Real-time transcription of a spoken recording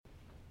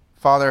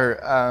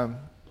Father,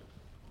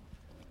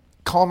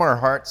 calm our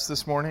hearts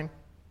this morning.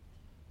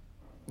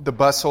 The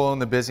bustle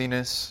and the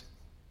busyness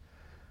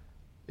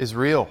is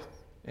real,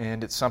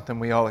 and it's something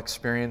we all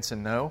experience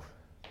and know.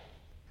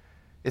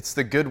 It's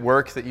the good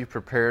work that you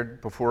prepared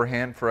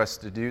beforehand for us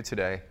to do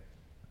today.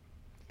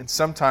 And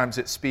sometimes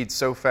it speeds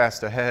so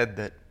fast ahead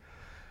that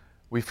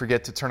we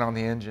forget to turn on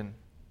the engine.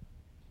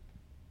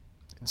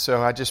 And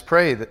so I just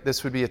pray that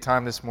this would be a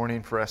time this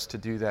morning for us to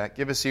do that.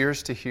 Give us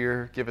ears to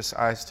hear, give us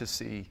eyes to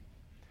see.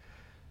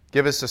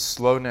 Give us a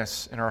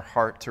slowness in our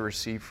heart to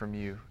receive from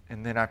you.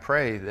 And then I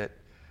pray that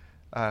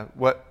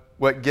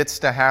what gets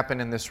to happen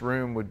in this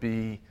room would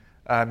be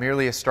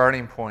merely a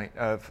starting point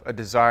of a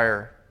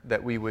desire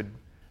that we would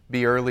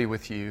be early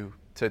with you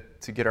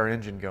to get our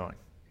engine going.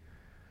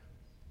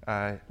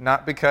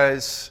 Not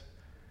because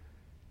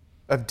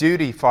of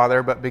duty,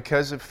 Father, but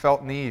because of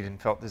felt need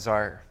and felt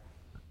desire.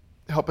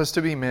 Help us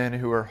to be men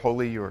who are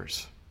wholly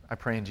yours. I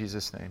pray in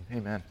Jesus' name.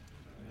 Amen.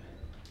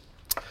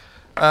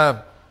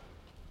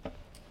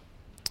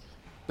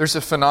 There's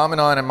a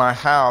phenomenon in my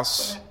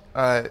house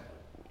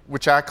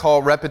which I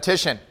call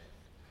repetition.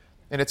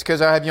 And it's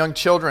because I have young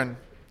children,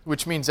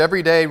 which means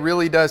every day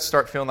really does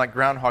start feeling like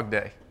Groundhog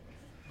Day.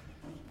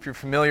 If you're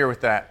familiar with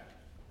that.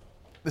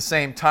 The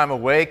same time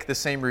awake, the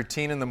same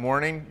routine in the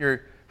morning.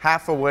 You're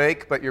half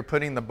awake, but you're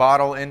putting the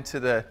bottle into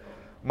the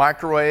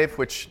microwave,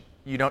 which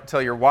you don't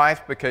tell your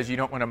wife because you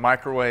don't want to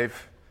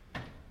microwave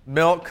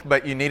milk,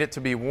 but you need it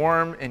to be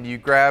warm, and you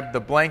grab the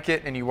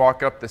blanket and you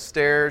walk up the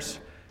stairs,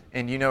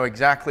 and you know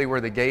exactly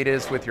where the gate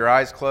is with your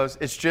eyes closed.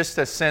 It's just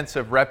a sense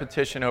of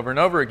repetition over and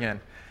over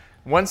again.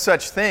 One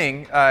such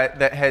thing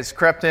that has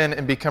crept in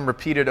and become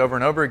repeated over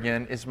and over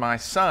again is my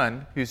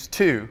son, who's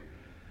 2.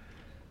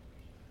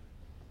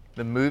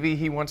 The movie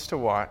he wants to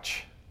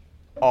watch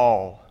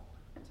all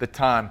the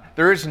time.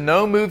 There is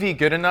no movie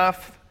good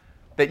enough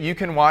that you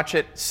can watch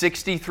it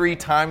 63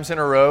 times in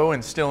a row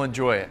and still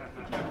enjoy it.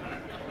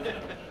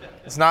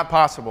 It's not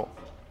possible,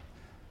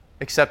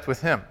 except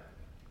with him.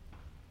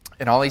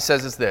 And all he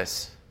says is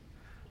this: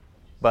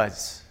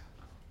 Buzz.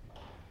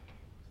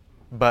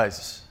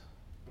 Buzz.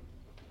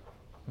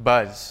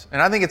 Buzz.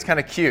 And I think it's kind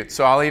of cute,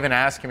 so I'll even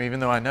ask him,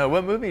 even though I know,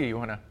 what movie do you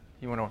want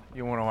to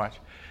watch?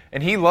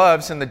 And he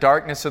loves, in the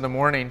darkness of the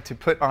morning, to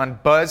put on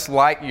Buzz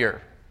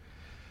Lightyear.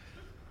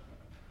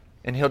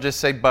 And he'll just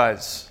say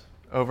Buzz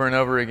over and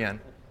over again.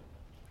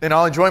 And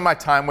I'll enjoy my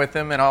time with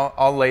him, and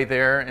I'll lay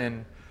there,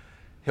 and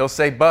he'll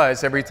say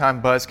Buzz every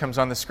time Buzz comes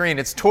on the screen.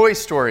 It's Toy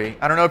Story.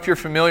 I don't know if you're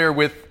familiar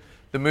with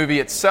the movie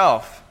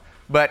itself,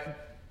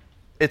 but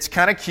it's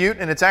kind of cute,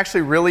 and it's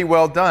actually really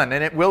well done.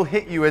 And it will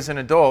hit you as an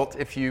adult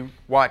if you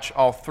watch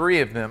all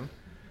 3 of them,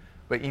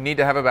 but you need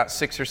to have about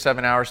 6 or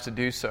 7 hours to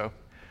do so.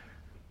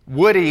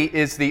 Woody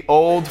is the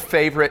old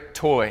favorite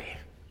toy.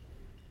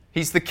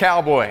 He's the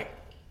cowboy.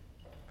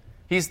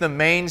 He's the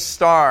main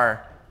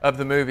star of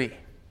the movie,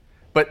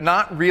 but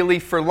not really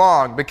for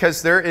long,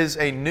 because there is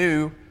a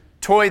new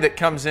toy that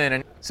comes in.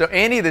 And so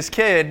Andy, this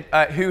kid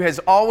who has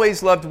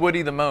always loved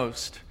Woody the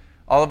most,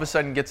 all of a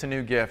sudden gets a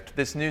new gift.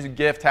 This new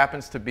gift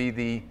happens to be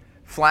the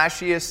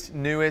flashiest,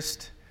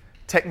 newest,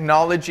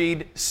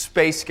 technologied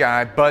space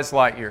guy, Buzz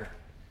Lightyear.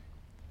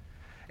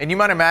 And you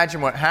might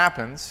imagine what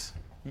happens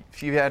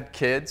if you had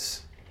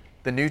kids.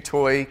 The new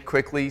toy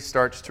quickly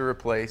starts to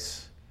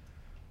replace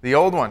the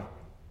old one.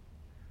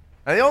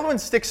 Now, the old one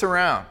sticks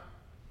around.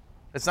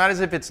 It's not as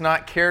if it's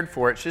not cared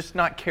for. It's just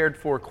not cared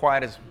for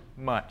quite as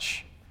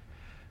much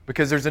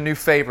because there's a new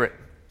favorite.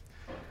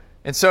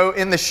 And so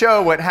in the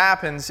show, what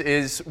happens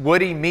is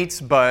Woody meets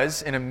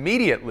Buzz and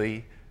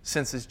immediately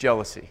senses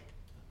jealousy.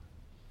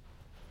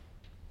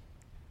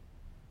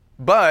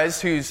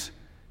 Buzz, who's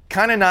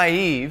kind of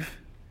naive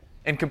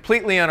and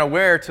completely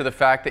unaware to the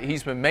fact that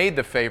he's been made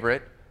the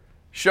favorite,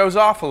 shows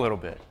off a little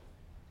bit.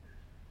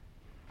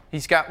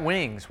 He's got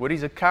wings.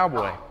 Woody's a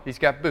cowboy. He's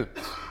got boots.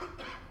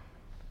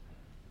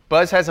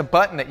 Buzz has a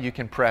button that you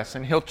can press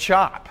and he'll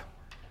chop.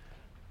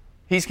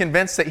 He's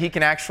convinced that he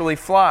can actually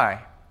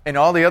fly. And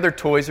all the other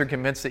toys are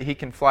convinced that he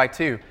can fly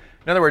too.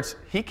 In other words,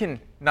 he can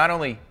not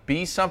only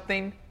be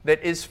something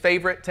that is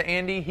favorite to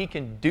Andy, he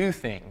can do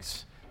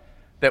things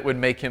that would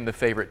make him the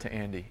favorite to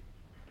Andy.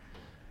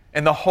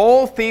 And the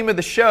whole theme of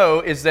the show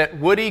is that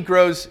Woody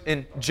grows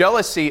in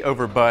jealousy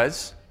over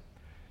Buzz.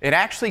 It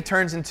actually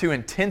turns into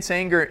intense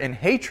anger and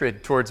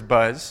hatred towards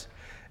Buzz,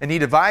 and he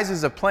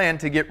devises a plan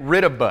to get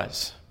rid of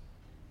Buzz.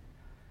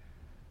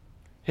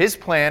 His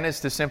plan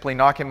is to simply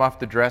knock him off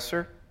the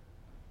dresser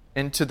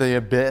into the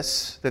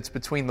abyss that's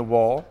between the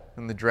wall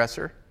and the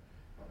dresser,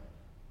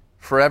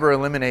 forever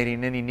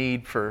eliminating any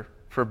need for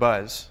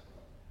Buzz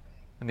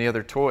and the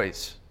other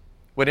toys.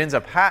 What ends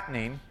up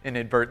happening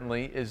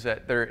inadvertently is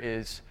that there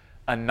is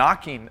a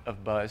knocking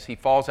of Buzz. He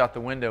falls out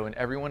the window and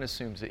everyone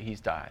assumes that he's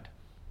died.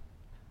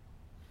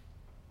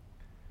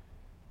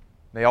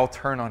 They all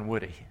turn on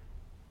Woody.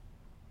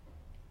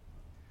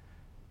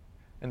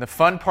 And the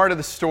fun part of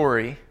the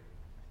story,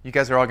 you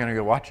guys are all going to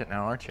go watch it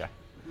now, aren't you?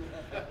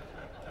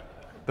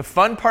 The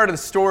fun part of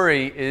the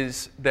story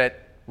is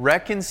that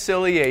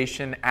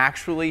reconciliation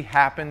actually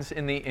happens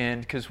in the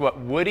end, because what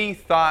Woody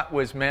thought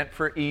was meant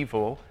for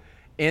evil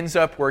ends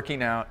up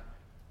working out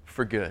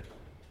for good.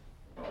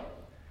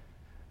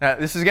 Now,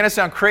 this is going to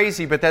sound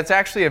crazy, but that's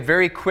actually a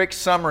very quick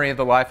summary of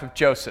the life of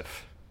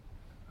Joseph.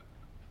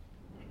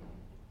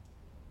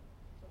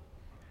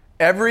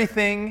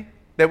 Everything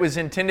that was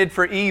intended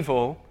for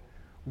evil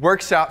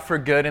works out for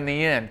good in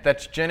the end.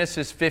 That's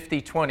Genesis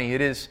 50:20.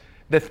 It is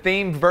the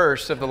theme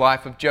verse of the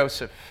life of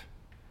Joseph.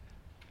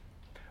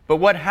 But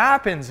what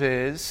happens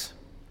is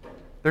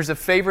there's a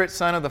favorite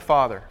son of the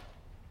father.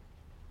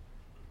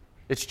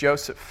 It's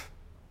Joseph.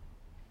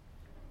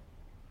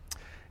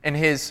 And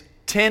his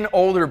 10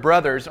 older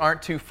brothers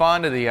aren't too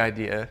fond of the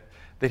idea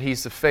that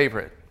he's the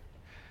favorite.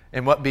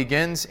 And what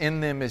begins in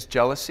them as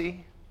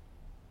jealousy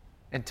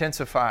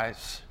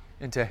intensifies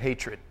into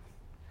hatred.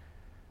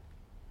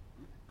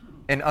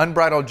 And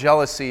unbridled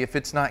jealousy, if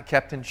it's not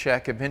kept in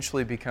check,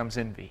 eventually becomes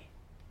envy,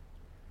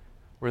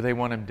 where they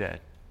want him dead.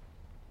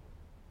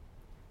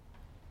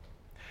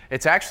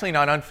 It's actually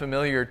not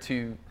unfamiliar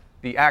to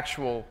the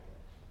actual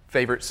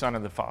favorite son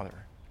of the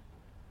father.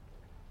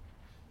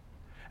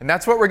 And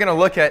that's what we're going to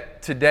look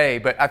at today.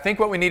 But I think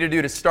what we need to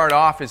do to start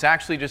off is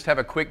actually just have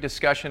a quick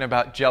discussion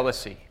about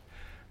jealousy.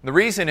 The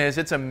reason is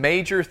it's a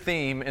major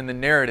theme in the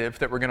narrative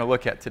that we're going to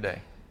look at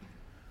today.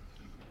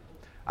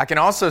 I can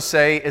also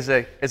say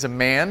as a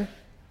man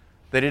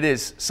that it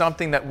is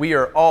something that we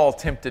are all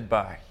tempted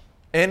by,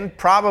 and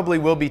probably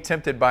will be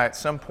tempted by at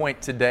some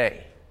point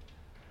today.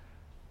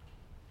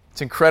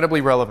 It's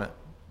incredibly relevant.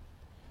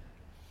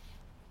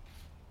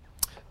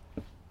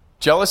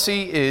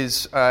 Jealousy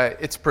is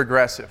it's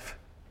progressive.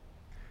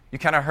 You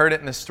kind of heard it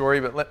in the story,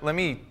 but let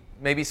me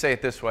maybe say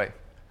it this way,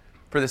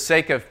 for the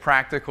sake of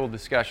practical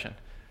discussion.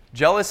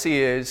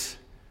 Jealousy is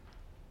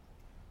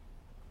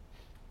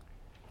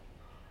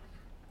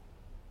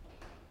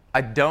I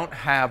don't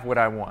have what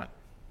I want,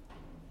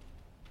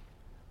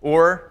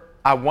 or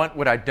I want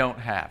what I don't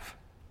have.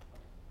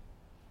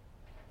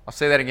 I'll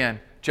say that again.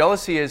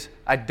 Jealousy is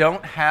I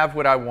don't have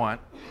what I want,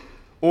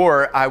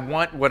 or I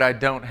want what I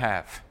don't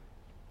have.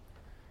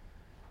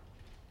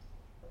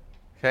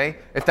 Okay?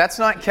 If that's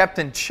not kept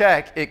in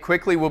check, it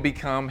quickly will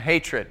become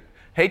hatred.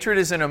 Hatred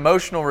is an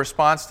emotional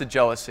response to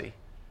jealousy.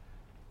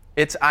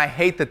 It's I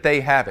hate that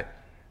they have it.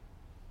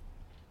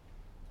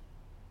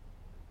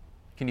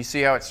 Can you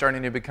see how it's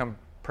starting to become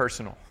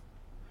personal?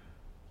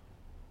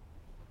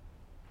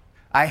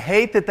 I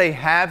hate that they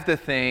have the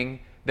thing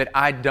that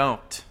I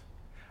don't.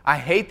 I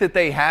hate that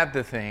they have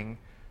the thing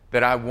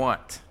that I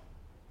want.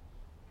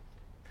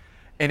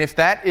 And if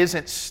that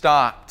isn't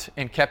stopped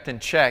and kept in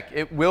check,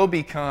 it will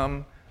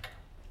become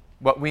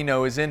what we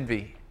know as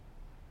envy.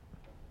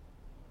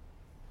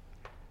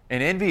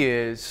 And envy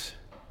is,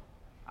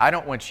 I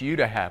don't want you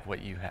to have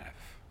what you have.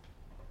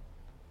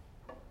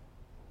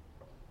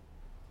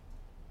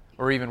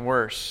 Or even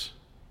worse,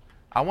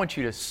 I want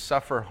you to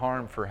suffer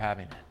harm for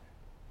having it.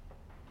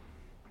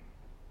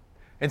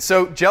 And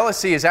so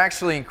jealousy is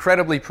actually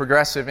incredibly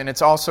progressive, and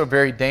it's also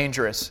very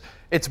dangerous.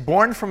 It's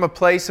born from a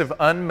place of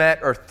unmet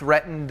or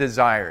threatened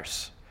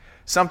desires,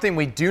 something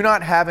we do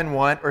not have and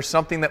want, or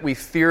something that we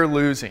fear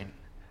losing.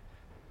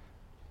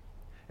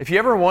 If you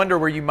ever wonder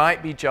where you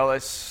might be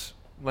jealous,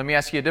 let me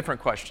ask you a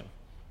different question.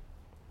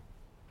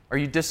 Are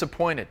you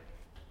disappointed?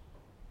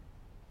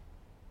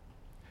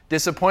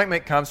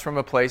 Disappointment comes from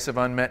a place of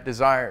unmet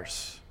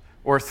desires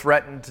or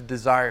threatened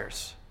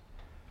desires.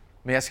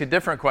 Let me ask you a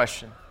different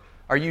question.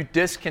 Are you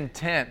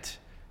discontent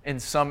in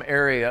some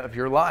area of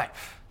your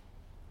life?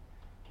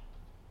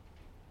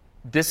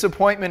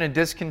 Disappointment and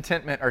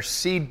discontentment are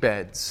seed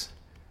beds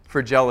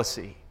for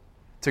jealousy,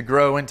 to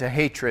grow into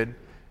hatred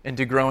and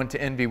to grow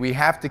into envy. We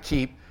have to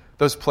keep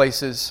those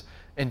places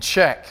in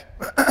check.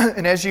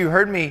 And as you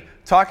heard me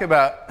talk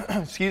about,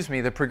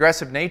 the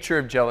progressive nature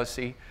of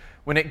jealousy,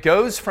 when it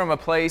goes from a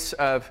place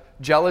of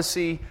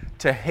jealousy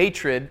to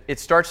hatred, it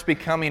starts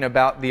becoming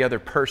about the other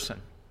person.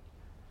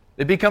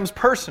 It becomes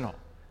personal.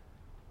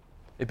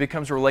 It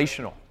becomes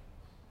relational.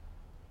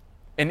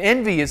 And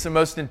envy is the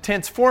most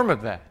intense form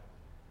of that,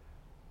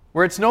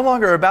 where it's no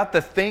longer about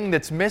the thing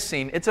that's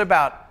missing, it's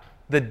about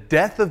the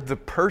death of the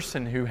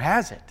person who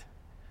has it.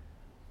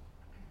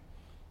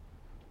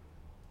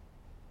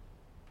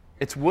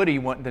 It's Woody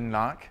wanting to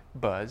knock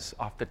Buzz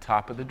off the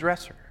top of the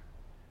dresser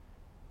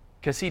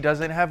because he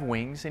doesn't have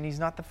wings and he's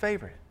not the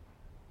favorite.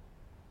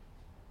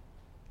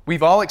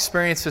 We've all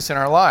experienced this in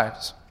our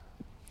lives.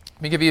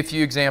 Let me give you a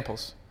few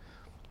examples.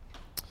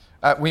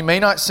 We may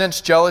not sense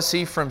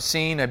jealousy from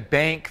seeing a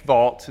bank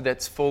vault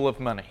that's full of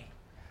money,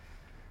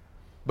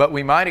 but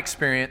we might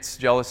experience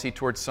jealousy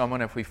towards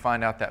someone if we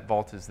find out that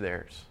vault is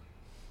theirs.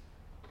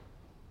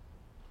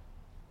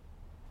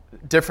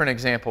 Different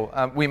example.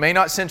 We may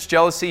not sense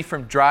jealousy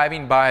from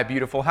driving by a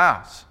beautiful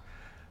house,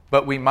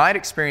 but we might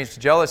experience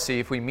jealousy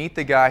if we meet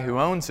the guy who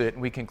owns it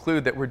and we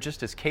conclude that we're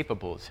just as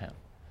capable as him.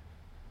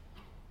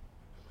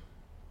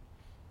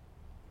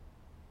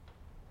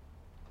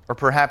 Or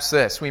perhaps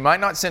this, we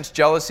might not sense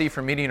jealousy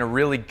from meeting a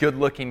really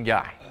good-looking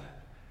guy,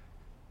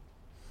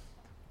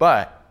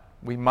 but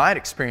we might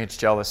experience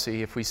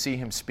jealousy if we see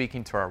him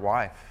speaking to our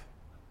wife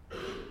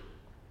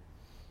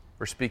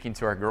or speaking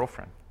to our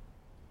girlfriend.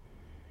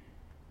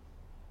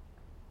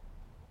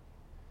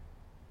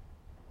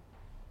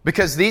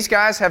 Because these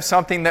guys have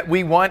something that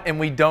we want and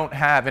we don't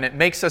have, and it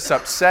makes us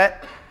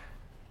upset.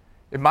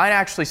 It might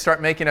actually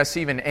start making us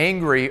even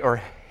angry or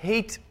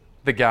hate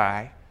the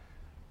guy.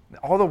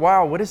 All the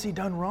while, what has he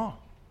done wrong?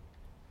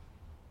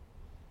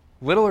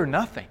 Little or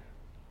nothing.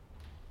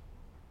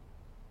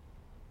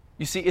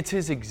 You see, it's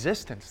his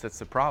existence that's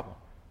the problem.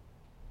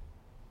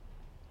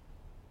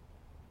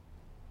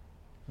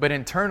 But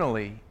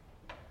internally,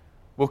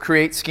 we'll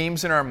create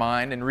schemes in our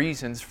mind and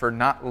reasons for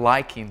not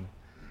liking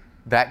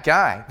that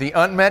guy. The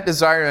unmet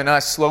desire in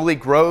us slowly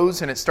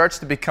grows and it starts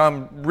to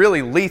become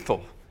really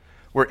lethal,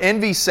 where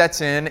envy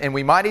sets in and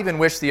we might even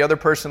wish the other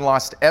person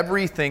lost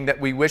everything that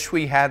we wish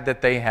we had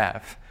that they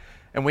have.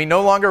 And we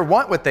no longer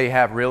want what they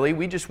have, really.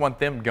 We just want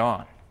them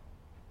gone.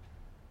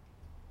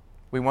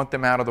 We want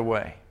them out of the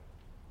way.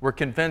 We're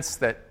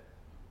convinced that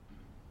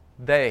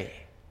they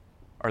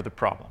are the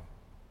problem.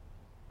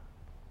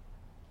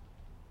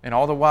 And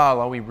all the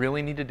while, all we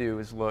really need to do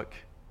is look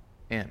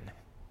in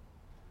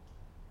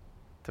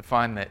to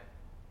find that,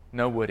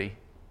 no, Woody,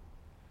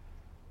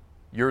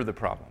 you're the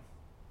problem.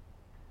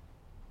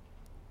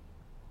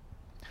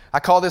 I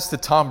call this the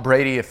Tom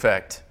Brady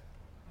effect.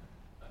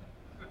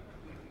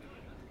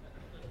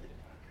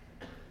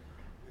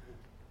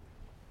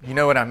 You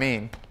know what I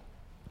mean?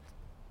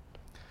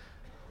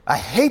 I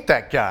hate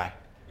that guy.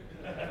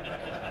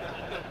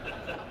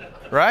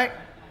 Right?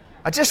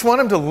 I just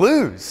want him to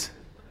lose.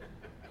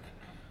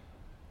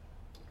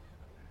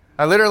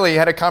 I literally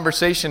had a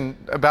conversation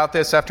about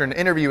this after an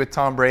interview with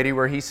Tom Brady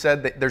where he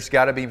said that there's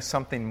got to be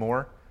something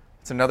more.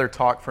 It's another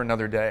talk for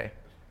another day.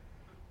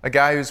 A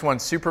guy who's won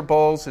Super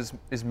Bowls,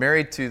 is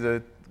married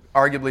to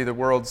arguably the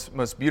world's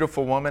most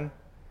beautiful woman,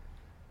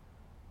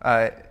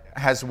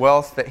 has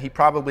wealth that he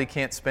probably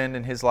can't spend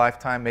in his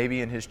lifetime, maybe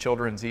in his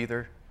children's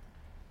either.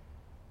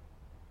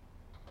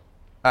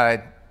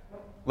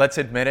 Let's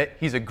admit it,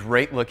 he's a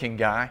great-looking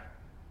guy.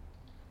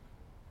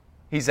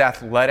 He's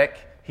athletic.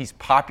 He's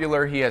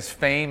popular. He has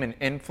fame and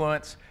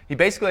influence. He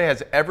basically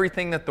has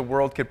everything that the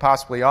world could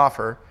possibly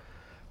offer.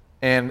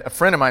 And a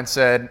friend of mine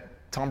said,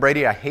 Tom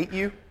Brady, I hate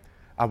you.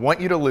 I want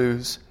you to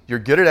lose. You're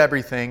good at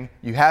everything.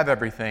 You have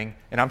everything.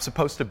 And I'm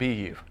supposed to be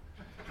you.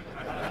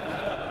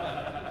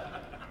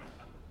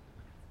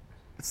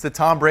 It's the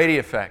Tom Brady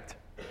effect.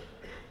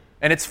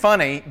 And it's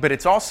funny, but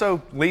it's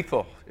also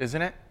lethal,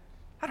 isn't it?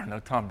 I don't know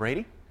Tom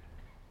Brady.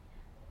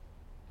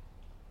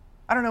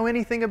 I don't know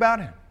anything about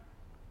him.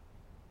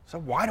 So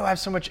why do I have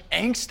so much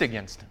angst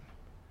against him?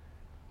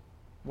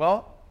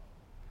 Well,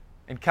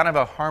 in kind of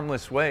a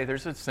harmless way,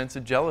 there's a sense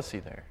of jealousy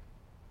there.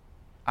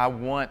 I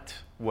want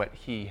what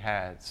he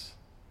has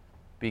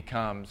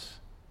becomes,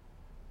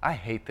 I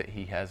hate that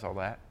he has all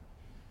that,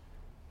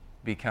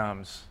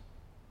 becomes,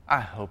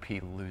 I hope he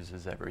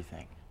loses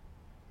everything.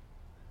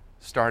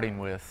 Starting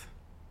with,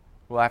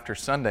 well, after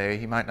Sunday,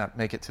 he might not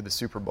make it to the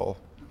Super Bowl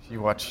if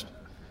you watched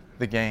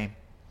the game.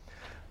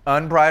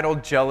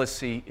 Unbridled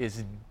jealousy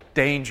is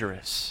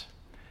dangerous.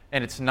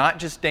 And it's not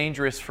just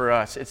dangerous for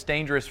us, it's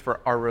dangerous for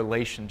our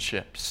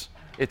relationships.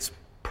 It's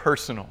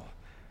personal.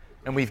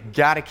 And we've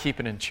got to keep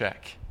it in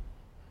check.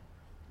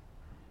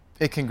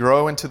 It can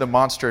grow into the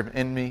monster of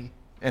envy.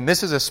 And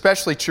this is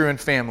especially true in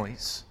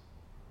families.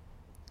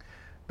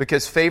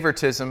 Because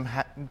favoritism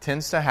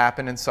tends to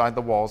happen inside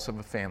the walls of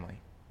a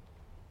family.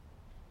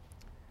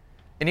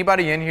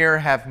 Anybody in here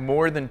have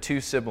more than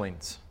 2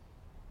 siblings?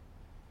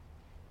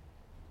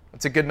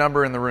 That's a good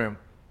number in the room.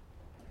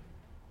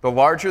 The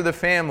larger the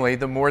family,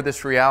 the more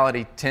this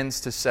reality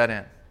tends to set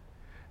in.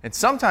 And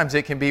sometimes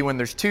it can be when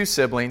there's 2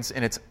 siblings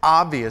and it's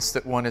obvious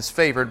that one is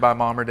favored by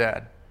mom or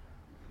dad.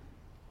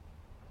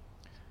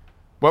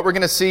 What we're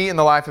going to see in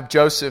the life of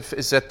Joseph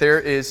is that there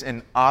is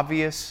an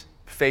obvious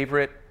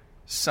favorite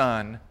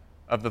son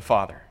of the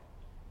father.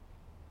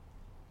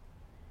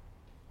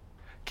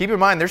 Keep in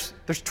mind, there's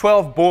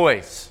 12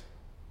 boys,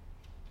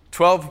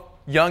 12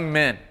 young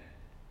men.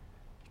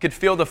 You could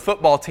field a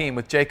football team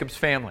with Jacob's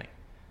family.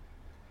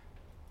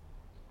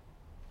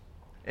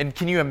 And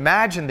can you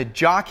imagine the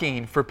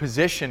jockeying for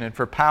position and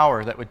for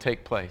power that would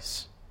take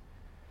place?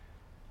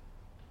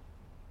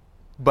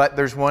 But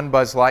there's one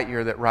Buzz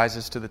Lightyear that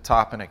rises to the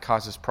top and it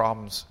causes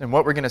problems. And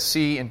what we're going to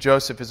see in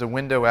Joseph is a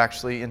window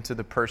actually into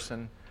the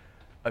person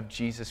of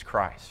Jesus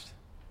Christ.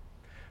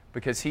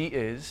 Because he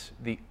is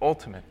the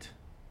ultimate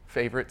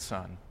favorite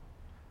son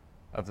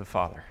of the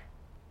Father.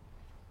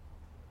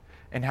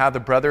 And how the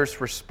brothers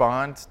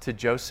respond to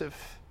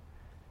Joseph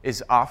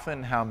is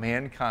often how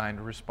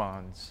mankind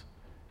responds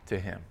to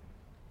him.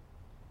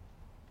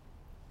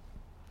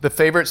 The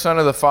favorite son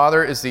of the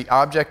Father is the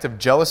object of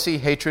jealousy,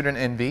 hatred, and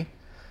envy.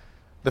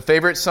 The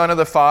favorite son of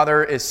the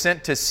Father is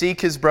sent to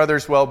seek his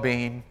brother's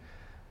well-being.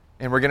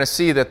 And we're going to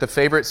see that the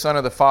favorite son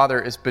of the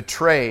Father is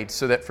betrayed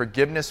so that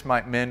forgiveness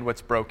might mend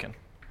what's broken.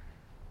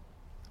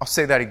 I'll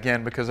say that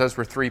again because those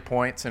were 3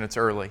 points and it's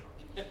early.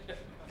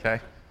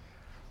 Okay?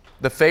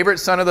 The favorite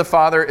son of the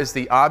father is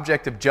the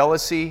object of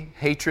jealousy,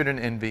 hatred, and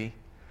envy.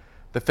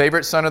 The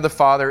favorite son of the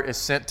father is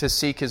sent to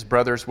seek his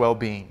brother's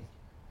well-being.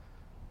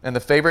 And the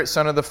favorite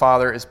son of the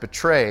father is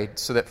betrayed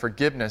so that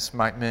forgiveness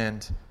might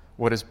mend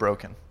what is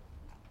broken.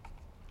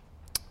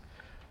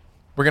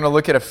 We're going to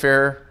look at a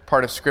fair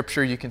part of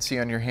Scripture you can see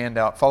on your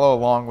handout. Follow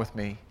along with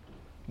me.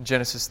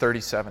 Genesis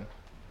 37.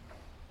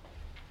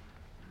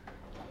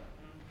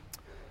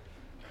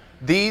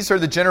 These are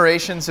the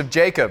generations of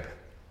Jacob.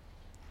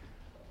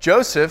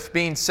 Joseph,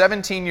 being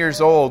 17 years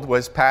old,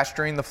 was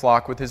pasturing the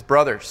flock with his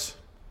brothers.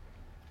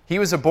 He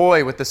was a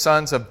boy with the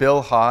sons of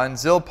Bilhah and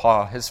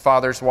Zilpah, his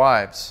father's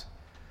wives.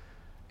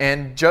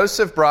 And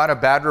Joseph brought a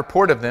bad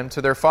report of them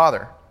to their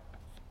father.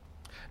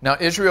 Now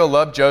Israel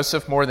loved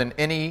Joseph more than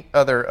any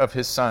other of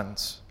his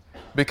sons,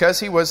 because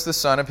he was the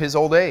son of his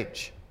old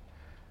age.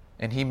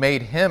 And he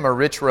made him a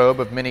rich robe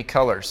of many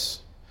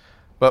colors.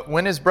 But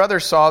when his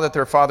brothers saw that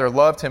their father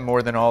loved him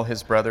more than all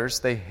his brothers,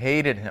 they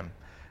hated him,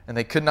 and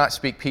they could not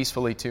speak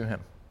peacefully to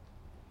him.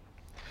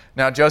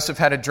 Now Joseph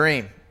had a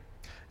dream,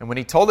 and when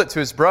he told it to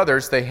his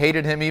brothers, they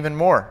hated him even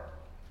more.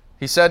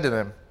 He said to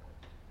them,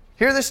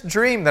 "Hear this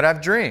dream that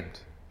I've dreamed.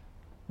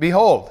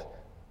 Behold,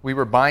 we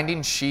were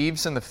binding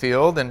sheaves in the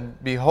field,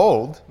 and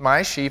behold,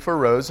 my sheaf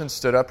arose and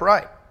stood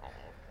upright.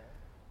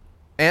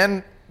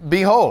 And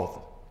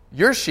behold,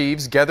 your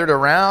sheaves gathered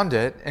around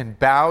it and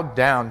bowed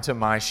down to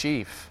my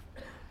sheaf."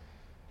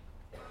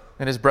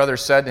 And his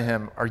brothers said to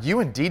him, "Are you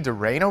indeed to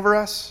reign over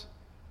us?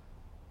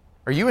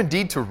 Are you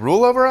indeed to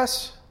rule over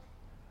us?"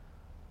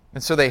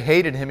 And so they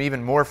hated him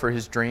even more for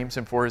his dreams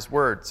and for his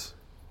words.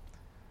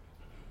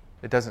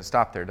 It doesn't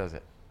stop there, does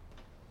it?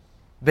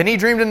 Then he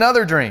dreamed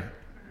another dream.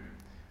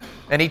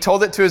 And he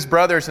told it to his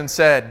brothers and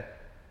said,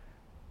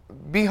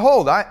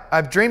 "Behold,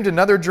 I've dreamed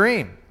another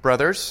dream,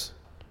 brothers.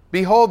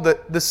 Behold,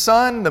 the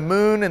sun, the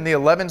moon, and the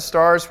 11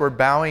 stars were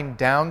bowing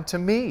down to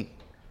me."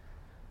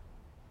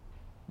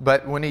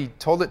 But when he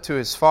told it to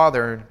his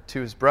father and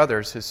to his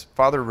brothers, his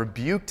father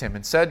rebuked him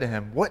and said to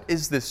him, "What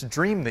is this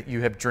dream that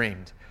you have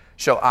dreamed?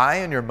 Shall I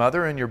and your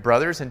mother and your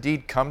brothers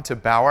indeed come to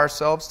bow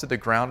ourselves to the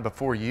ground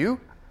before you?"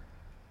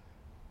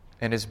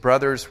 And his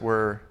brothers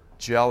were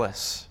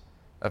jealous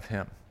of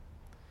him.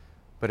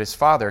 But his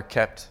father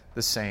kept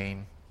the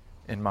saying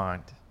in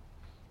mind.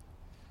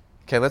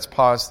 Okay, let's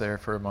pause there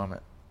for a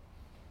moment.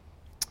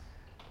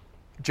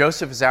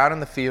 Joseph is out in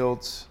the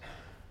fields.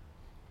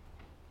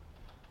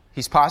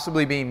 He's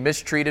possibly being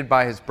mistreated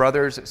by his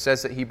brothers. It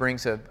says that he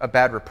brings a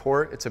bad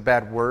report. It's a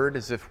bad word,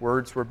 as if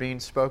words were being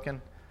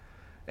spoken.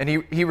 And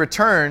he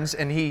returns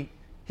and he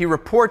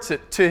reports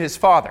it to his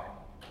father.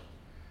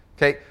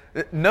 Okay,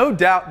 no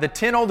doubt the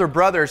 10 older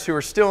brothers who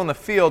are still in the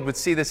field would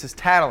see this as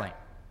tattling.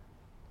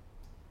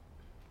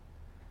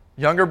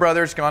 Younger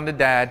brother's gone to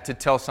dad to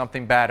tell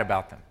something bad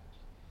about them.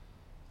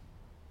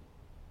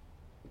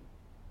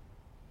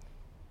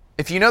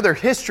 If you know their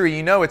history,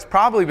 you know it's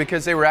probably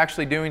because they were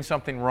actually doing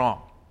something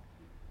wrong.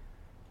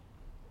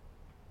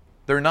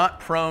 They're not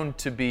prone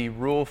to be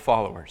rule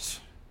followers.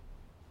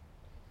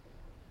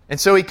 And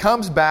so he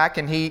comes back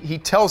and he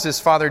tells his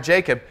father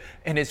Jacob,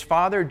 and his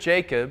father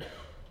Jacob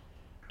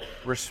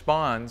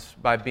responds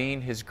by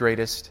being his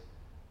greatest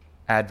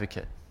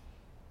advocate.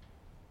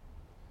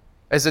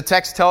 As the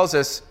text tells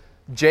us,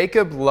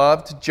 Jacob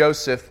loved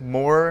Joseph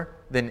more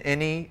than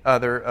any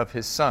other of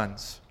his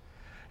sons.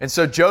 And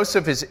so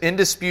Joseph is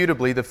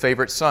indisputably the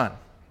favorite son.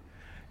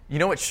 You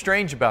know what's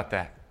strange about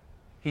that?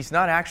 He's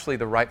not actually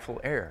the rightful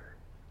heir.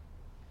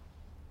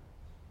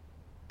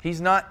 He's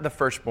not the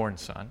firstborn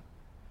son.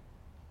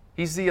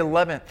 He's the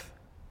 11th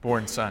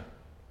born son.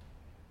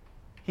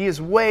 He is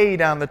way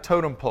down the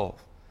totem pole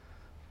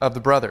of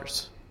the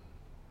brothers.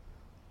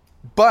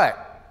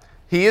 But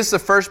he is the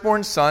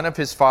firstborn son of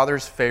his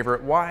father's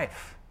favorite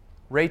wife,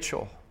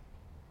 Rachel.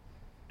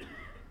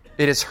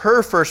 It is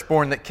her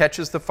firstborn that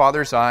catches the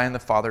father's eye and the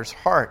father's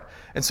heart.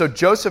 And so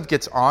Joseph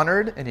gets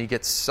honored and he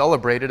gets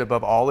celebrated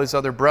above all his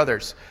other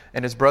brothers.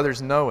 And his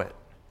brothers know it.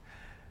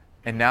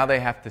 And now they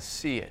have to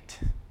see it.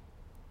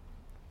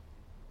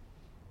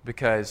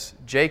 Because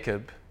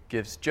Jacob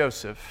gives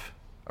Joseph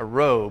a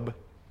robe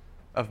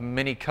of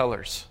many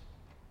colors.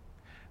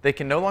 They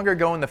can no longer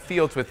go in the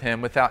fields with him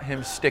without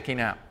him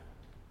sticking out.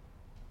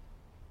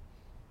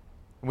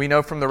 We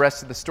know from the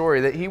rest of the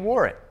story that he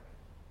wore it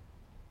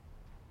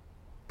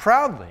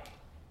proudly.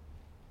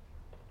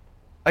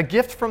 A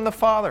gift from the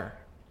Father.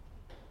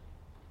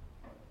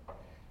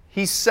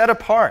 He's set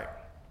apart.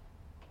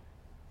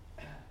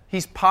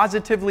 He's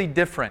positively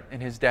different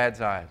in his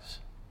dad's eyes.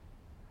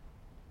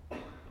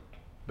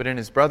 But in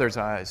his brother's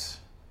eyes,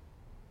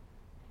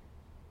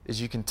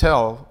 as you can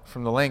tell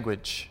from the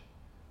language,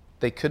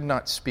 they could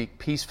not speak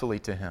peacefully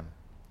to him.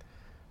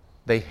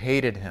 They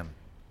hated him.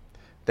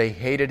 They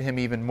hated him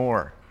even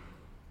more.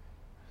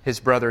 His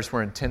brothers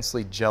were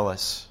intensely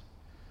jealous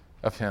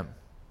of him.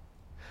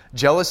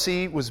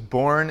 Jealousy was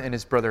born in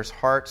his brothers'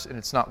 hearts, and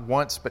it's not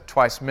once but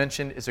twice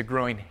mentioned as a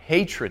growing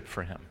hatred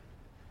for him.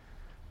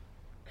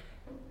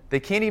 They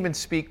can't even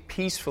speak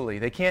peacefully.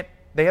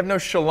 They have no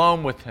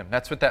shalom with him.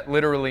 That's what that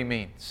literally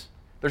means.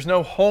 There's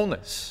no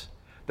wholeness.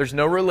 There's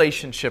no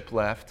relationship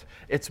left.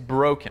 It's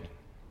broken.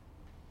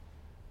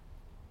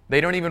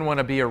 They don't even want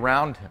to be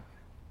around him.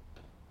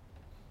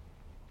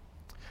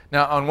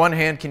 Now, on one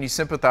hand, can you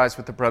sympathize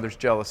with the brother's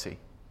jealousy?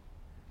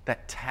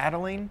 That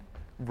tattling,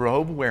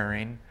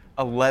 robe-wearing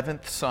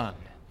 11th son,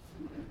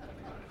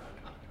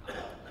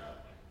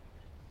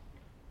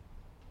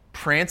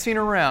 prancing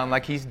around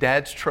like he's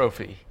dad's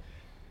trophy,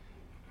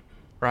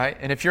 right?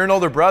 And if you're an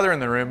older brother in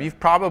the room, you've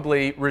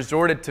probably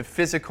resorted to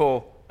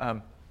physical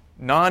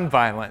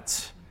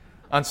non-violence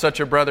on such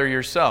a brother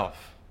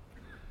yourself,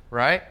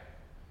 right?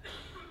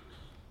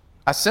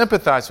 I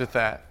sympathize with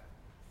that.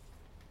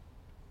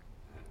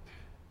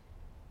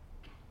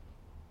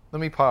 Let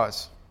me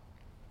pause.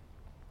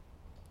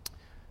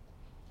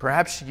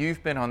 Perhaps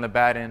you've been on the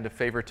bad end of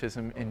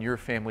favoritism in your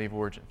family of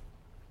origin.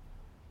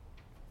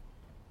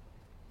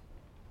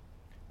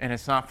 And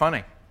it's not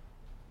funny.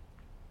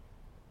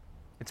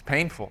 It's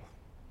painful.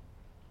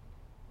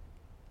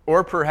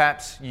 Or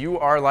perhaps you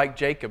are like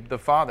Jacob, the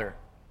father,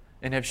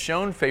 and have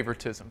shown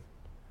favoritism.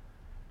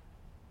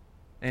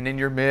 And in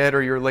your mid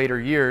or your later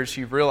years,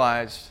 you've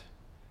realized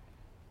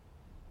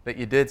that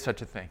you did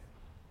such a thing.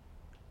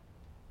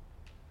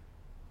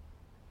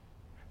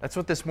 That's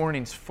what this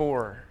morning's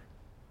for.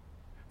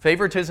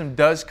 Favoritism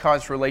does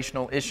cause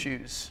relational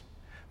issues,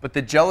 but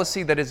the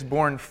jealousy that is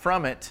born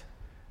from it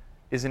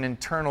is an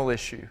internal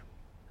issue.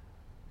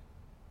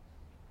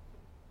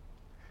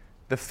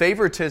 The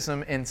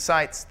favoritism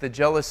incites the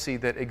jealousy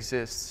that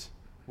exists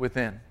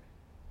within.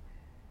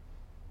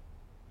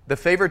 The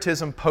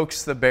favoritism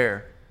pokes the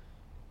bear.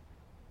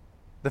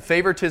 The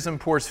favoritism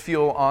pours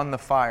fuel on the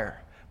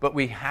fire, but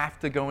we have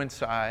to go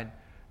inside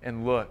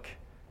and look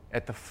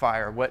at the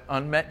fire. What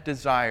unmet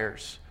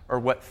desires or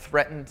what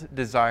threatened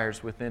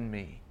desires within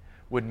me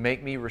would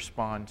make me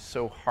respond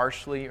so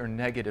harshly or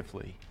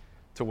negatively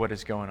to what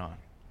is going on?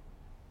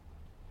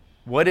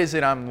 What is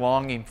it I'm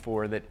longing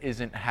for that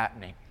isn't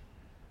happening?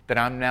 That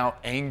I'm now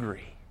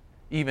angry,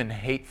 even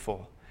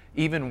hateful,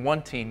 even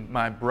wanting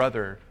my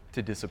brother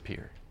to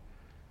disappear?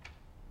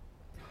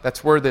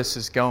 That's where this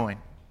is going.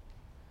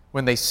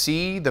 When they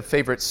see the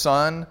favorite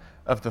son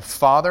of the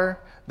father,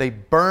 they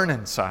burn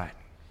inside.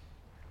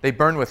 They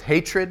burn with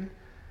hatred,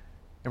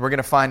 and we're going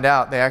to find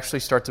out they actually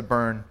start to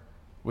burn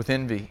with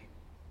envy.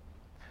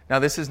 Now,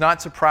 this is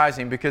not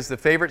surprising because the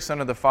favorite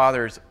son of the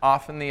father is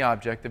often the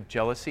object of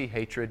jealousy,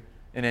 hatred,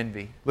 and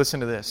envy. Listen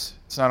to this.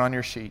 It's not on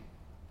your sheet.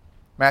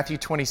 Matthew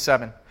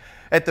 27.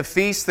 At the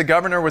feast, the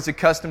governor was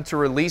accustomed to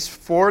release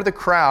for the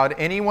crowd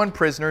any one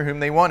prisoner whom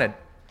they wanted.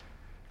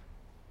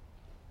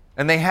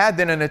 And they had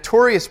then a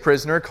notorious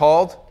prisoner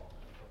called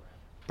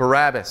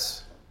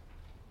Barabbas.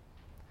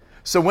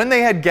 So when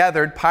they had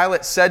gathered,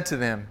 Pilate said to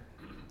them,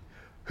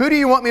 "Who do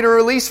you want me to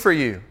release for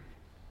you?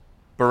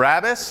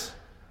 Barabbas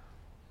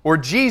or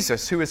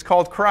Jesus, who is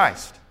called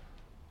Christ?"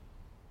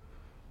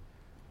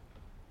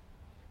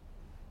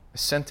 A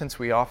sentence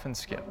we often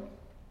skip.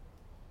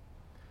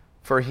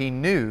 For he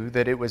knew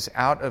that it was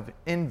out of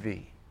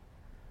envy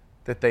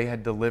that they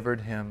had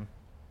delivered him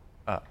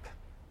up.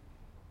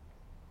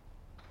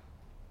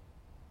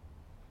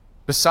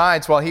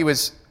 Besides, while he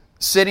was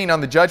sitting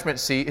on the judgment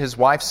seat, his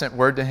wife sent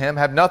word to him,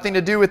 "Have nothing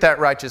to do with that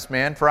righteous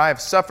man, for I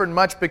have suffered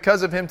much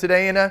because of him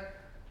today in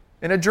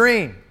a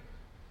dream."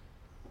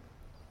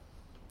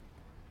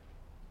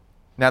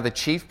 Now the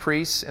chief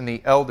priests and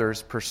the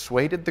elders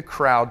persuaded the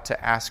crowd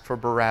to ask for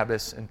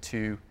Barabbas and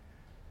to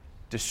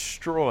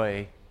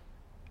destroy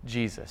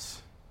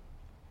Jesus.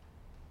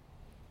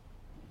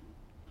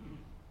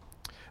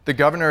 The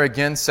governor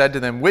again said to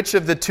them, "Which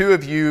of the two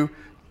of you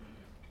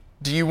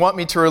do you want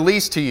me to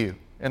release to you?"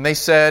 And they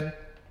said,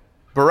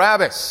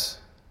 "Barabbas."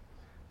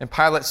 And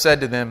Pilate said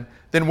to them,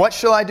 "Then what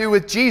shall I do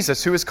with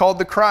Jesus, who is called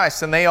the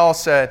Christ?" And they all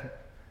said,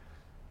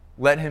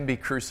 "Let him be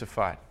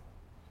crucified."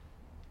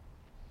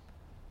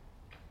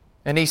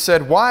 And he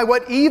said, "Why?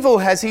 What evil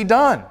has he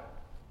done?"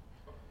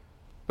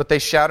 But they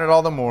shouted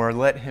all the more,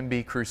 "Let him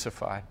be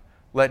crucified.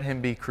 Let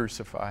him be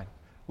crucified.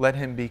 Let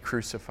him be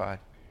crucified."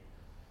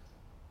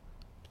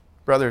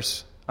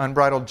 Brothers,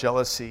 unbridled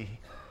jealousy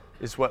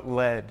is what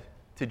led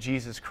to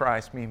Jesus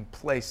Christ being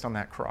placed on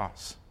that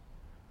cross.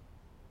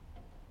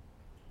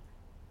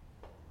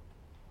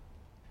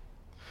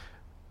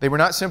 They were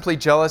not simply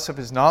jealous of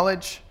his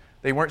knowledge.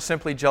 They weren't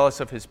simply jealous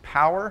of his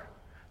power.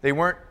 They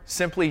weren't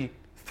simply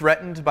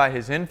threatened by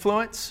his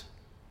influence.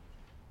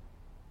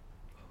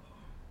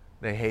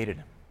 They hated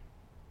him.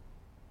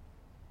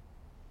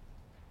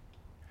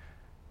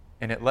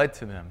 And it led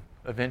to them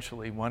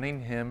eventually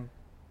wanting him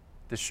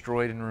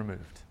destroyed and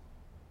removed.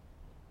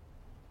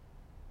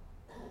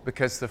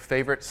 Because the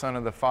favorite son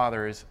of the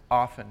father is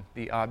often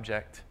the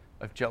object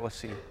of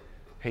jealousy,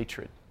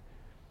 hatred,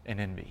 and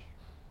envy.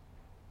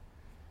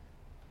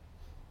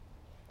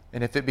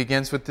 And if it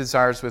begins with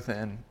desires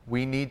within,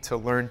 we need to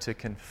learn to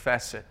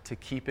confess it, to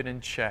keep it in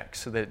check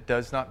so that it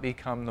does not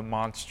become the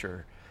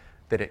monster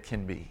that it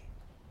can be.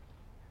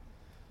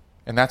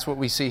 And that's what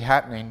we see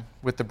happening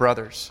with the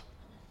brothers.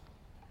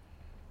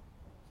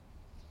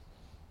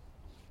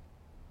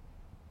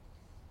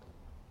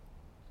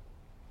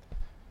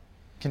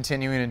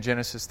 Continuing in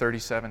Genesis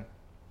 37.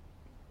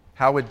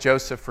 How would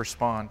Joseph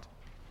respond?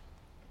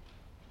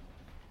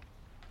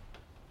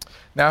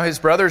 Now his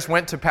brothers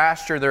went to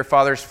pasture their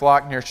father's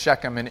flock near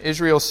Shechem, and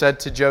Israel said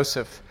to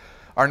Joseph,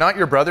 "Are not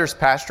your brothers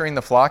pasturing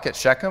the flock at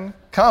Shechem?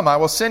 Come, I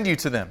will send you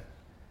to them."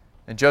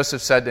 And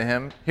Joseph said to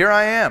him, "Here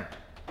I am."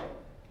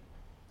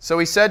 So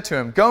he said to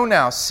him, "Go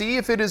now, see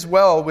if it is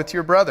well with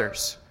your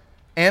brothers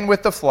and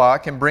with the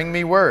flock, and bring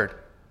me word."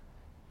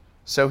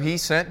 So he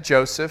sent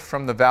Joseph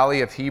from the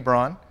valley of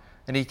Hebron,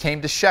 and he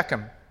came to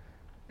Shechem.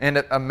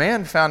 And a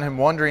man found him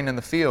wandering in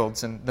the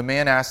fields, and the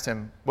man asked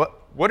him,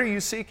 What are you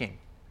seeking?"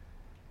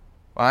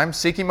 "Well, I'm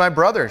seeking my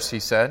brothers," he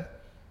said.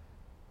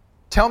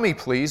 "Tell me,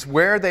 please,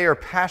 where they are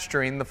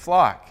pasturing the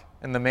flock."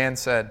 And the man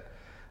said,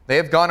 "They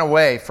have gone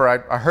away, for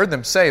I heard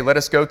them say, 'Let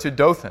us go to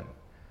Dothan.'"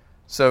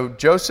 So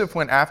Joseph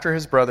went after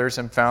his brothers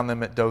and found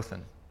them at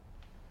Dothan.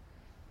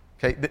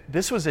 Okay,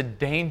 this was a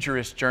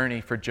dangerous journey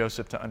for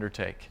Joseph to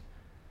undertake.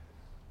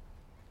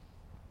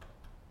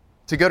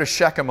 To go to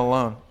Shechem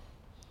alone.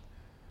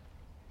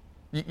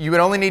 You would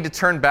only need to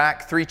turn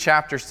back 3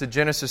 chapters to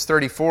Genesis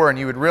 34, and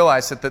you would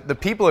realize that the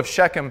people of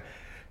Shechem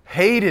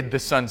hated the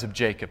sons of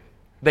Jacob.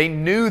 They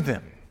knew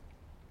them.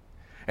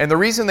 And the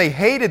reason they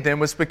hated them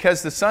was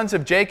because the sons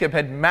of Jacob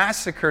had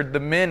massacred the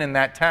men in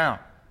that town.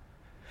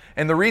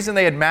 And the reason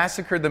they had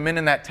massacred the men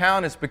in that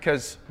town is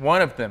because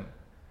one of them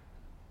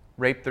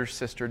raped their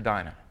sister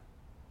Dinah.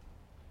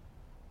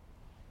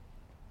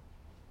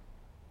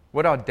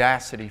 What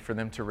audacity for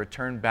them to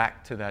return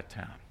back to that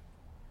town.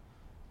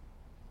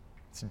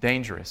 It's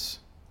dangerous.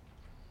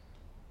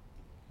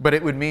 But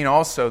it would mean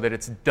also that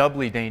it's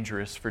doubly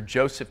dangerous for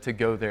Joseph to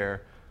go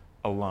there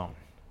alone.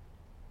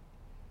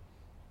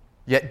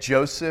 Yet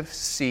Joseph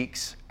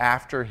seeks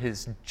after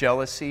his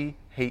jealousy,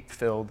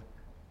 hate-filled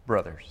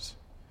brothers.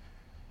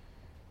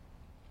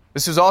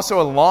 This was also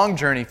a long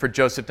journey for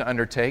Joseph to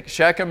undertake.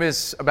 Shechem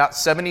is about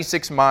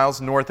 76 miles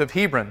north of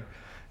Hebron,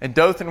 and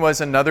Dothan was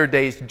another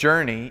day's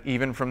journey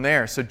even from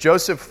there. So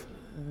Joseph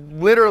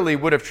literally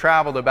would have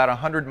traveled about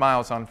 100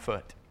 miles on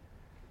foot.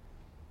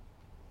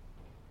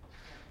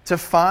 To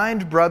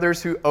find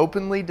brothers who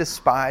openly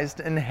despised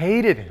and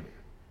hated him.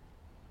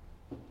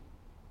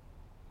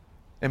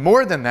 And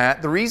more than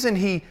that, the reason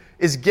he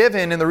is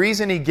given and the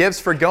reason he gives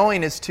for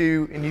going is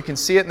to, and you can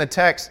see it in the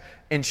text,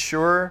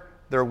 ensure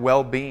their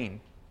well-being.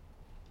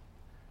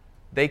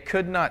 They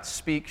could not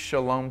speak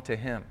shalom to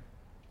him,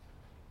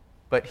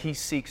 but he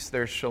seeks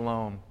their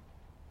shalom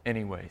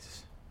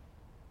anyways.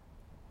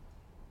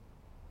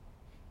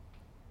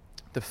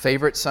 The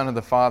favorite son of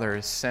the Father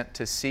is sent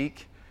to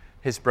seek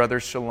his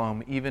brother's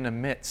shalom, even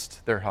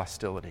amidst their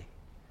hostility.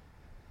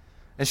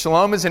 And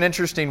shalom is an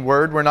interesting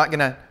word. We're not going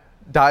to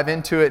dive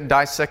into it and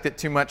dissect it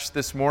too much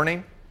this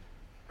morning.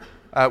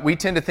 We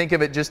tend to think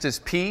of it just as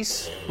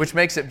peace, which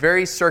makes it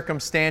very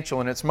circumstantial,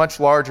 and it's much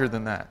larger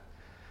than that.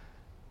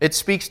 It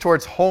speaks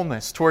towards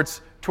wholeness,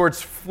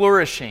 towards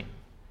flourishing.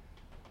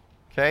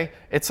 Okay?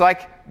 It's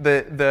like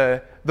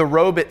the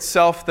robe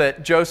itself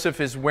that Joseph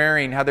is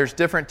wearing, how there's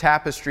different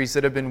tapestries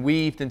that have been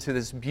weaved into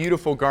this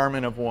beautiful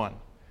garment of one.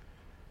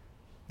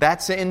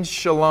 That's in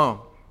shalom.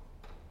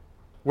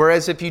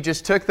 Whereas if you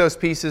just took those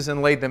pieces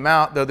and laid them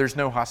out, though there's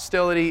no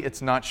hostility,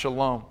 it's not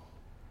shalom.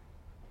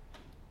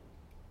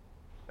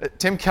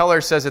 Tim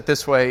Keller says it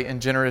this way in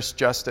Generous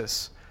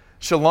Justice.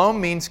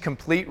 Shalom means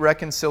complete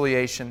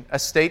reconciliation, a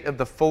state of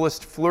the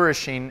fullest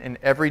flourishing in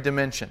every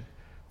dimension,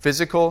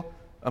 physical,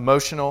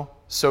 emotional,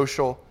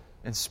 social,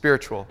 and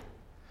spiritual,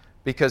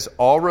 because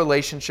all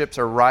relationships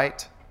are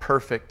right,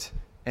 perfect,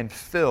 and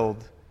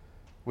filled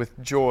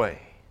with joy.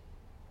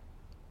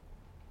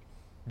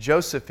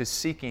 Joseph is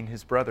seeking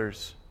his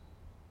brother's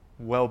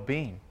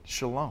well-being,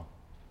 shalom.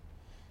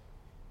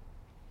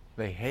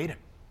 They hate him.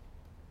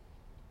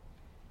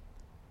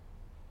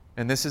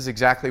 And this is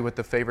exactly what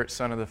the favorite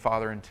son of the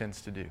Father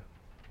intends to do.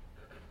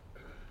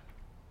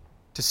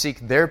 To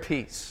seek their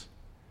peace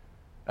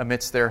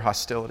amidst their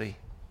hostility.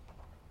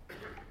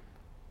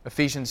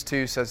 Ephesians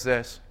 2 says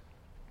this,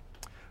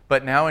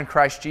 "But now in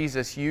Christ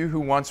Jesus, you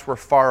who once were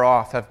far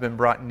off have been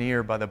brought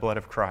near by the blood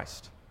of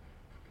Christ.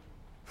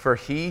 For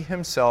He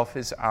Himself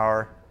is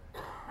our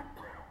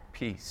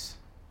peace."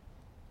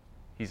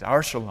 He's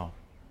our shalom.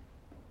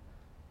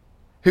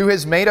 "Who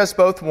has made us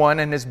both one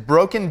and has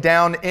broken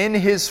down in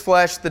His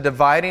flesh the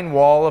dividing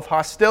wall of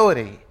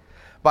hostility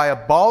by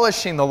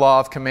abolishing the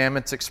law of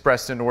commandments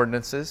expressed in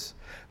ordinances,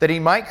 that He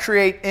might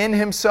create in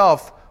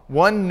Himself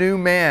one new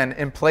man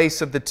in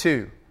place of the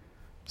two,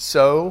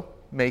 so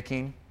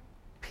making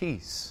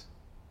peace.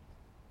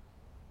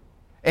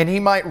 And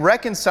He might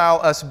reconcile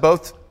us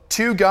both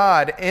to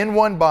God in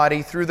one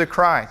body through the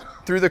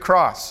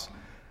cross,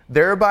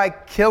 thereby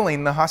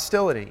killing the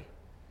hostility.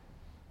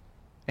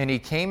 And He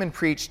came and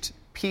preached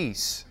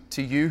peace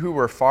to you who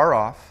were far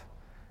off,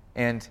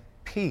 and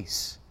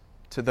peace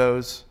to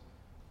those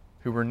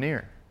who were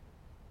near."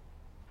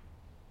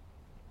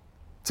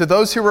 To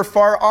those who were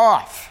far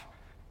off.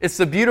 It's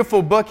the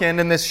beautiful bookend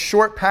in this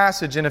short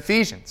passage in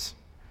Ephesians.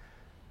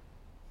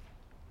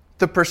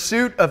 The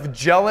pursuit of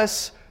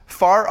jealous,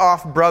 Far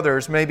off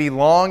brothers may be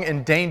long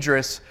and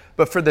dangerous,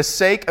 but for the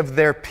sake of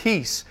their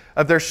peace,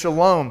 of their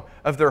shalom,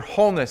 of their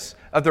wholeness,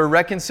 of their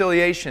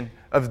reconciliation,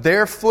 of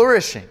their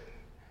flourishing,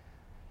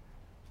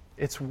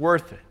 it's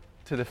worth it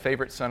to the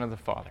favorite son of the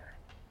Father.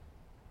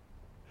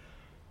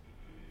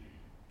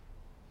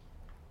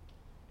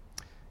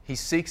 He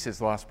seeks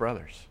his lost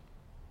brothers,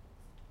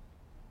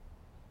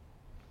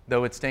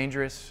 though it's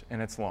dangerous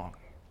and it's long.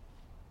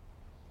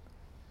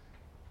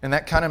 And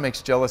that kind of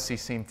makes jealousy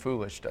seem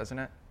foolish, doesn't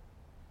it?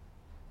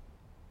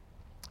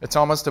 It's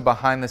almost a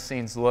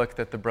behind-the-scenes look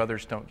that the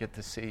brothers don't get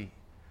to see.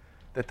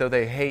 That though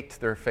they hate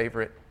their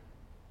favorite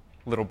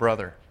little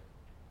brother,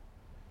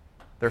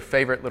 their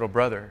favorite little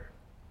brother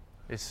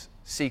is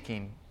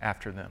seeking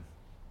after them.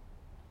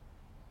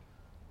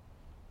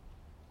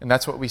 And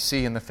that's what we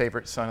see in the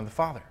favorite son of the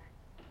Father.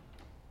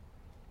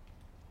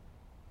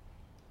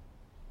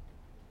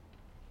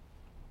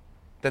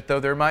 That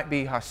though there might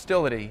be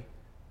hostility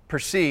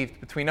perceived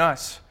between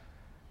us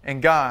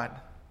and God,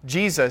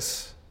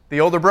 Jesus,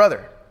 the older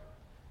brother,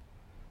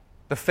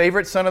 the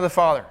favorite son of the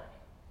Father,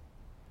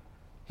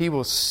 He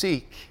will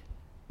seek,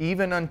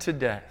 even unto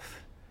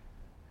death,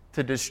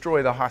 to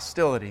destroy the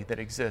hostility that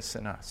exists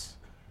in us,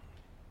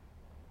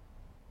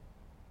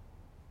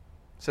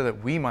 so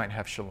that we might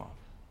have shalom,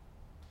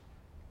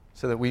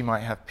 so that we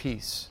might have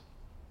peace.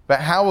 But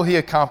how will He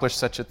accomplish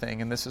such a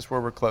thing? And this is where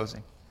we're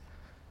closing.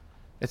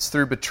 It's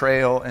through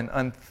betrayal and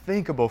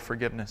unthinkable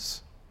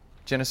forgiveness.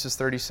 Genesis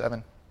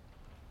 37.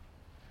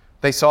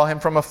 They saw Him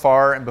from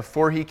afar, and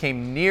before He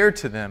came near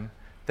to them,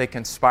 they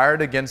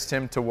conspired against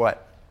Him to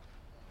what?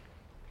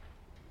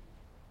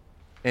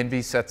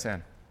 Envy sets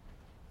in.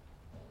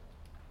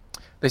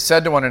 They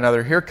said to one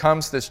another, "Here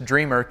comes this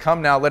dreamer.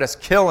 Come now, let us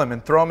kill him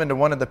and throw him into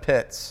one of the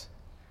pits.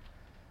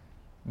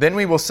 Then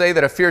we will say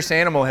that a fierce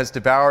animal has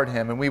devoured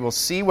him, and we will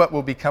see what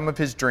will become of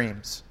his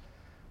dreams."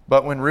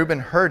 But when Reuben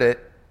heard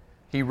it,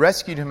 he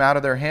rescued him out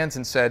of their hands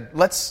and said,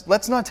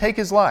 Let's not take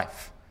his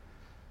life.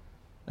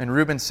 And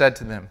Reuben said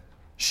to them,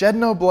 "Shed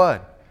no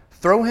blood.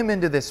 Throw him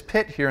into this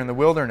pit here in the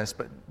wilderness,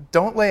 but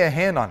don't lay a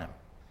hand on him,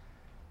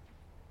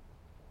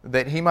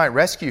 that he might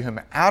rescue him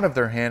out of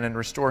their hand and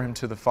restore him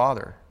to the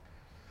father."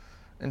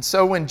 And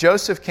so when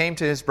Joseph came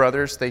to his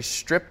brothers, they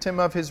stripped him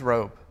of his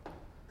robe,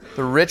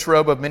 the rich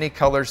robe of many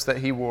colors that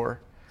he wore,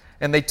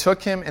 and they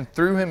took him and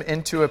threw him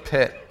into a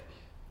pit.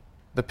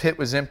 The pit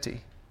was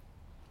empty.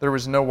 There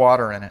was no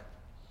water in it.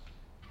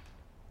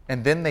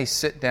 And then they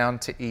sit down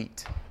to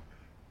eat.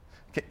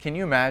 Can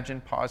you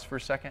imagine? Pause for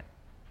a second.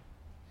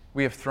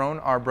 We have thrown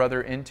our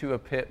brother into a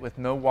pit with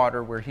no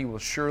water where he will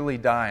surely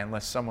die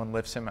unless someone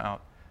lifts him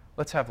out.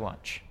 Let's have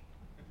lunch.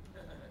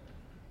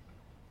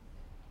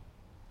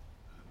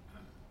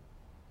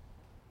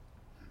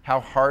 How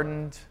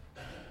hardened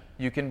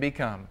you can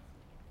become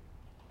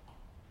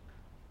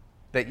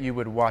that you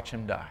would watch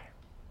him die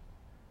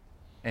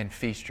and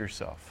feast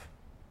yourself.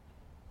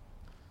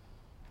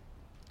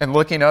 And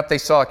looking up, they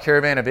saw a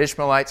caravan of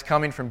Ishmaelites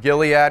coming from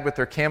Gilead with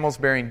their camels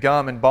bearing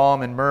gum and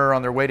balm and myrrh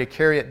on their way to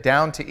carry it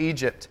down to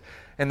Egypt.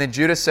 And then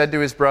Judah said to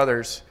his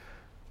brothers,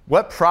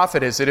 "What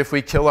profit is it if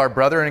we kill our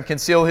brother and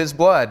conceal his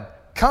blood?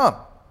 Come,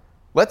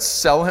 let's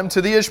sell him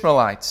to the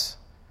Ishmaelites.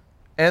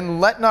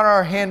 And let not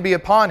our hand be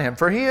upon him,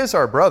 for he is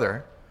our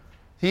brother.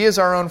 He is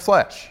our own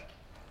flesh."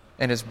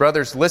 And his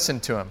brothers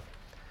listened to him.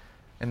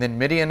 And then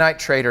Midianite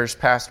traders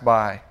passed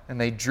by, and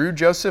they drew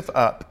Joseph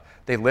up.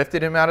 They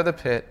lifted him out of the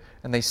pit,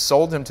 and they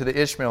sold him to the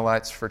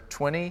Ishmaelites for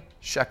 20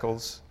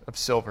 shekels of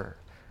silver.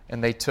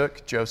 And they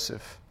took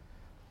Joseph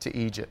to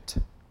Egypt.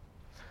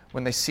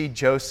 When they see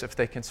Joseph,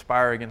 they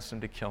conspire against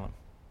him to kill him.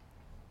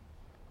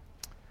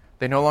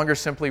 They no longer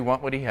simply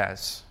want what he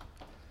has,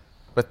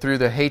 but through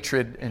the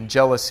hatred and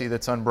jealousy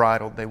that's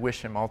unbridled, they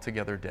wish him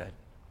altogether dead.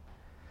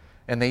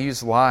 And they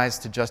use lies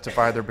to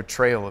justify their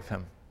betrayal of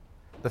him,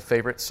 the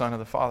favorite son of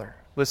the Father.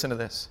 Listen to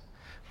this.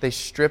 They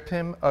strip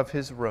him of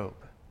his robe,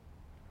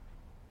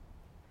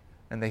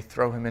 and they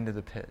throw him into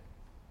the pit.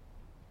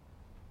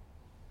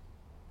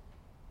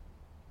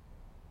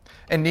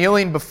 And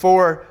kneeling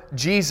before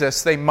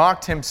Jesus, they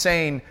mocked him,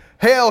 saying,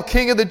 "Hail,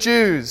 King of the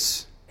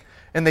Jews!"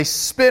 And they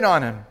spit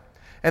on him,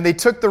 and they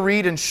took the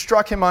reed and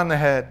struck him on the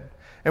head.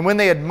 And when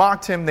they had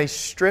mocked him, they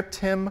stripped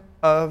him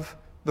of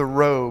the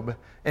robe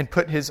and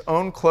put his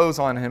own clothes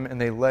on him, and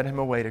they led him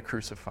away to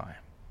crucify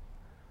him.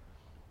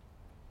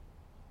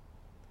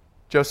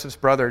 Joseph's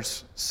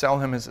brothers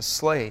sell him as a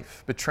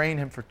slave, betraying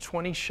him for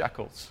 20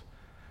 shekels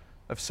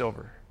of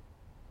silver.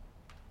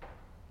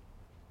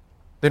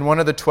 Then one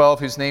of the 12,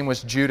 whose name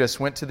was Judas,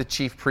 went to the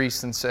chief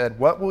priests and said,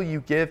 "What will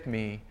you give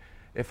me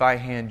if I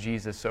hand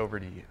Jesus over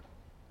to you?"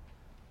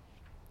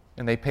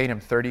 And they paid him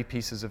 30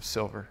 pieces of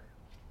silver.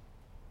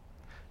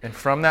 And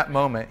from that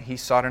moment, he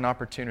sought an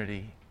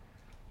opportunity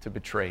to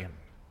betray him.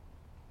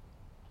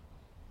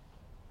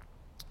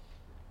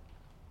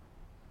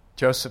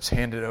 Joseph's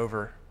handed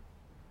over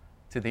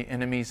to the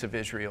enemies of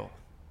Israel,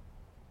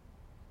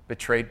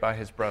 betrayed by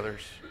his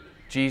brothers.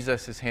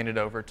 Jesus is handed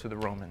over to the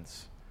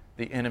Romans,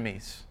 the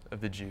enemies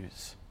of the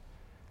Jews,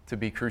 to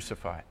be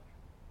crucified.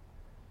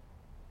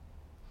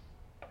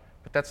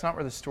 But that's not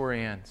where the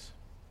story ends.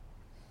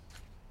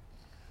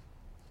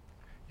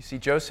 You see,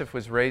 Joseph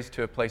was raised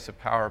to a place of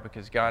power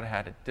because God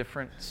had a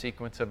different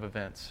sequence of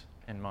events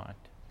in mind.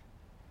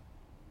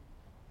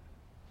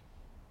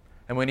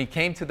 And when he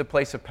came to the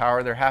place of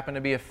power, there happened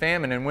to be a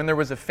famine. And when there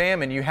was a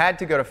famine, you had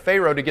to go to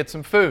Pharaoh to get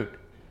some food.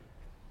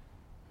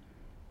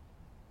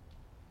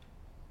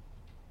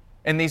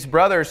 And these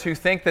brothers who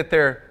think that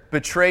their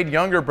betrayed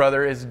younger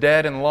brother is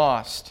dead and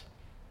lost,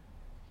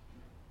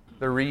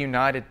 they're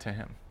reunited to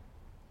him.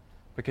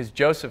 Because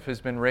Joseph has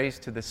been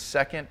raised to the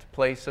second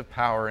place of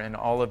power in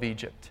all of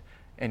Egypt,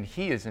 and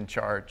he is in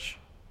charge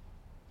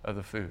of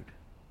the food.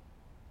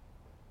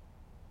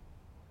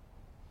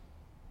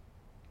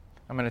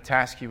 I'm going to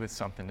task you with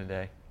something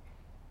today.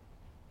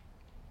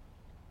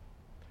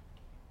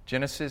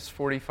 Genesis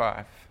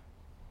 45.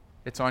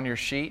 It's on your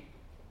sheet.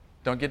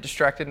 Don't get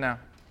distracted now.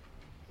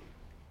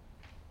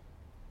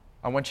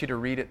 I want you to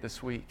read it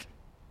this week,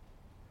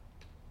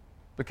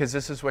 because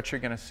this is what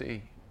you're going to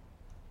see.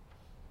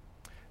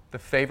 The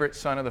favorite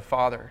son of the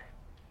father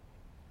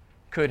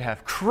could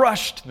have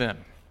crushed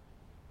them.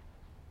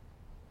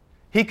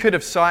 He could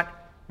have sought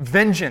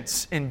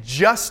vengeance and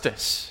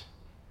justice.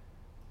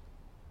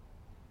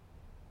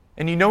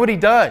 And you know what he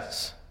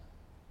does?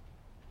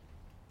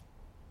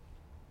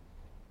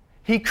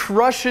 He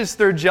crushes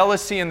their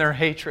jealousy and their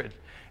hatred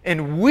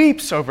and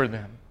weeps over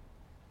them.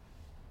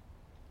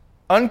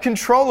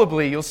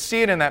 Uncontrollably, you'll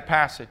see it in that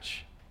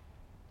passage.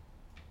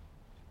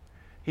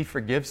 He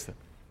forgives them.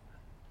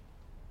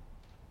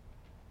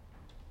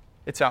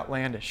 It's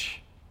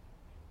outlandish.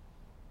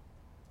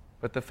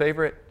 But the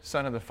favorite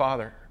son of the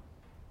father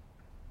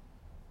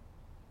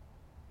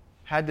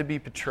had to be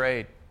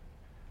betrayed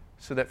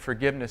so that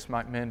forgiveness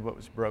might mend what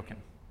was broken.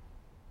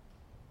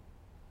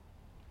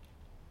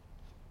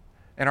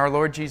 And our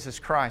Lord Jesus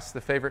Christ, the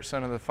favorite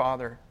son of the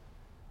Father,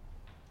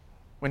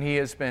 when he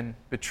has been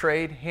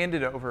betrayed,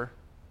 handed over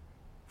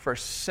for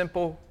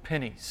simple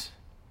pennies,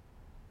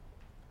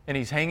 and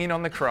he's hanging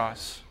on the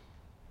cross,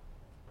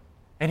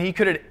 and he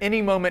could at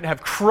any moment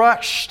have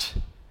crushed,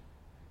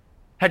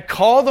 had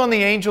called on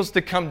the angels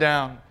to come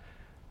down,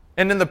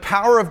 and in the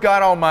power of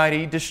God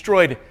Almighty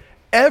destroyed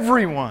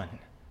everyone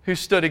who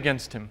stood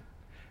against him,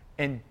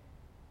 and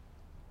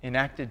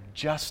enacted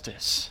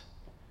justice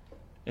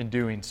in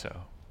doing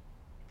so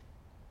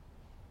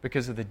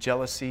because of the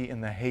jealousy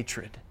and the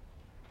hatred.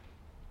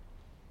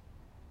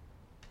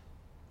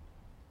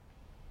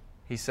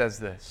 He says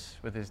this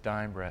with his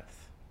dying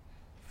breath: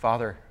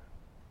 Father,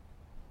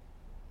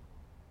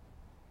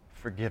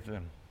 forgive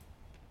them.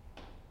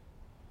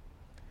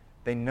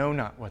 They know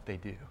not what they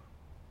do.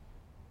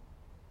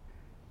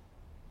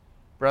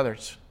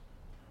 Brothers,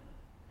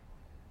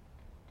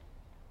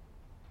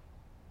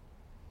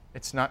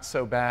 it's not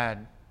so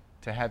bad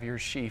to have your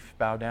sheaf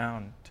bow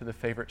down to the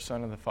favorite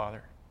son of the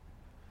Father.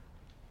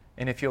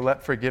 And if you'll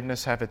let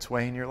forgiveness have its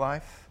way in your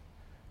life,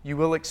 you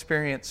will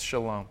experience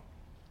shalom.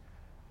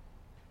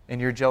 And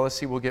your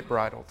jealousy will get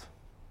bridled.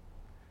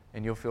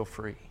 And you'll feel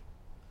free.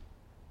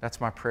 That's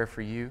my prayer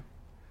for you.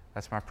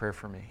 That's my prayer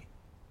for me.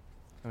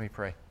 Let me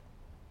pray.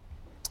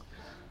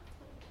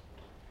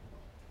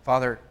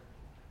 Father,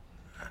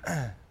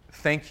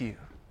 thank you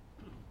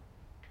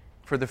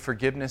for the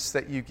forgiveness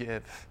that you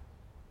give.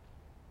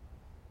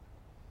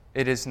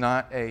 It is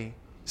not a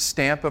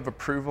stamp of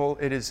approval.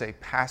 It is a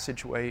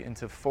passageway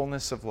into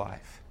fullness of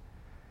life.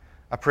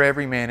 I pray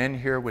every man in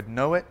here would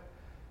know it.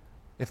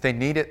 If they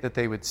need it, that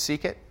they would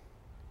seek it.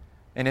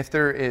 And if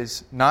there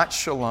is not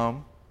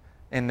shalom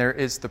and there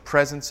is the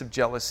presence of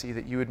jealousy,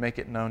 that you would make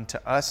it known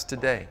to us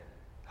today.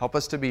 Help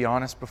us to be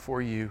honest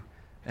before you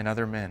and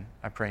other men.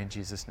 I pray in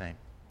Jesus' name.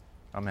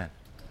 Amen.